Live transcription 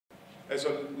And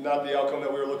so not the outcome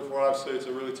that we were looking for. Obviously, it's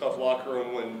a really tough locker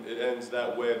room when it ends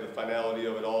that way, the finality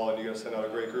of it all, and you're going to send out a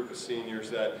great group of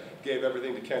seniors that gave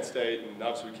everything to Kent State, and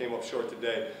obviously we came up short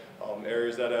today.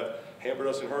 Areas that have hampered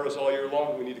us and hurt us all year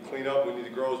long, we need to clean up, we need to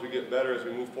grow as we get better, as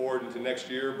we move forward into next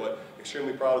year, but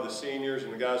extremely proud of the seniors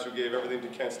and the guys who gave everything to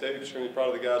Kent State, extremely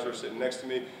proud of the guys who are sitting next to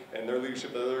me and their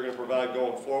leadership that they're going to provide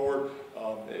going forward.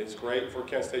 It's great for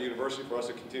Kent State University for us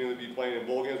to continue to be playing in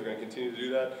bowl games. We're going to continue to do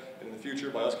that, and in the future,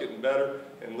 by us getting better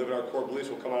and living our core beliefs,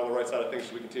 we'll come out on the right side of things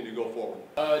as we continue to go forward.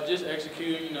 Just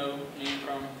executing, you know, me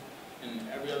and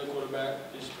every other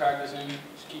quarterback, just practicing,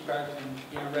 just keep practicing,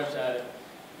 getting reps at it.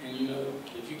 And you know,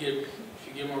 if you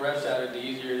get more reps at it, the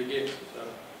easier it gets. So.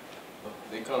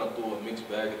 They kind of threw a mixed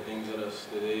bag of things at us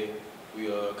today. We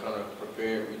kind of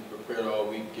prepared. We prepared all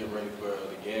week, getting ready for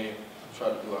the game.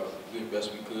 Tried to do our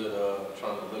best we could,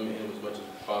 trying to limit him as much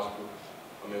as possible.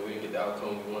 I mean, we didn't get the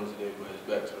outcome we wanted today, but it's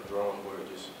back to the drawing board,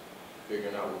 just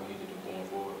figuring out what we need to do going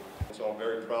forward. So I'm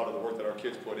very proud of the work that our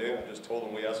kids put in. I just told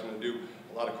them we asked them to do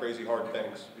a lot of crazy hard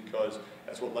things because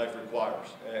that's what life requires.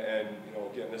 And you know,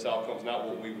 again, this outcome's not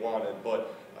what we wanted,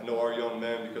 but I know our young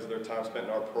men, because of their time spent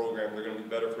in our program, they're going to be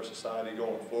better for society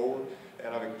going forward.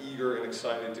 And I'm eager and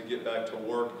excited to get back to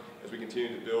work as we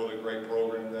continue to build a great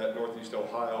program that Northeast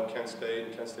Ohio, Kent State,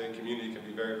 and Kent State community can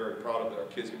be very, very proud of, that our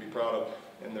kids can be proud of.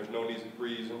 And there's no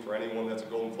reason for anyone that's a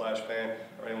Golden Flash fan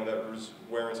or anyone that was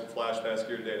wearing some Flash Pass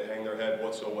gear today to hang their head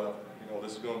whatsoever. You know,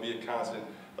 this is going to be a constant,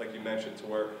 like you mentioned, to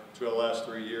where the last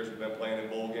 3 years we've been playing in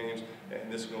bowl games,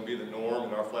 and this is going to be the norm,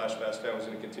 and our Flash Pass family is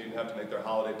going to continue to have to make their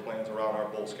holiday plans around our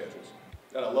bowl schedules.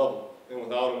 And I love them, and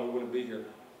without them we wouldn't be here.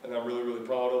 And I'm really, really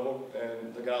proud of them,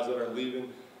 and the guys that are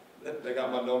leaving, they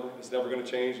got my number. It's never going to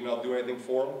change, and I'll do anything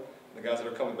for them. And the guys that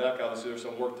are coming back, obviously there's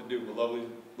some work to do, but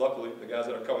luckily the guys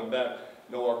that are coming back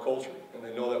know our culture, and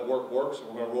they know that work works, and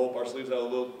we're going to roll up our sleeves, have a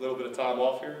little bit of time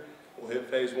off here. We'll hit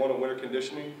phase 1 of winter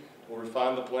conditioning, we'll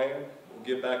refine the plan, we'll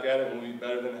get back at it, and we'll be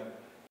better than ever.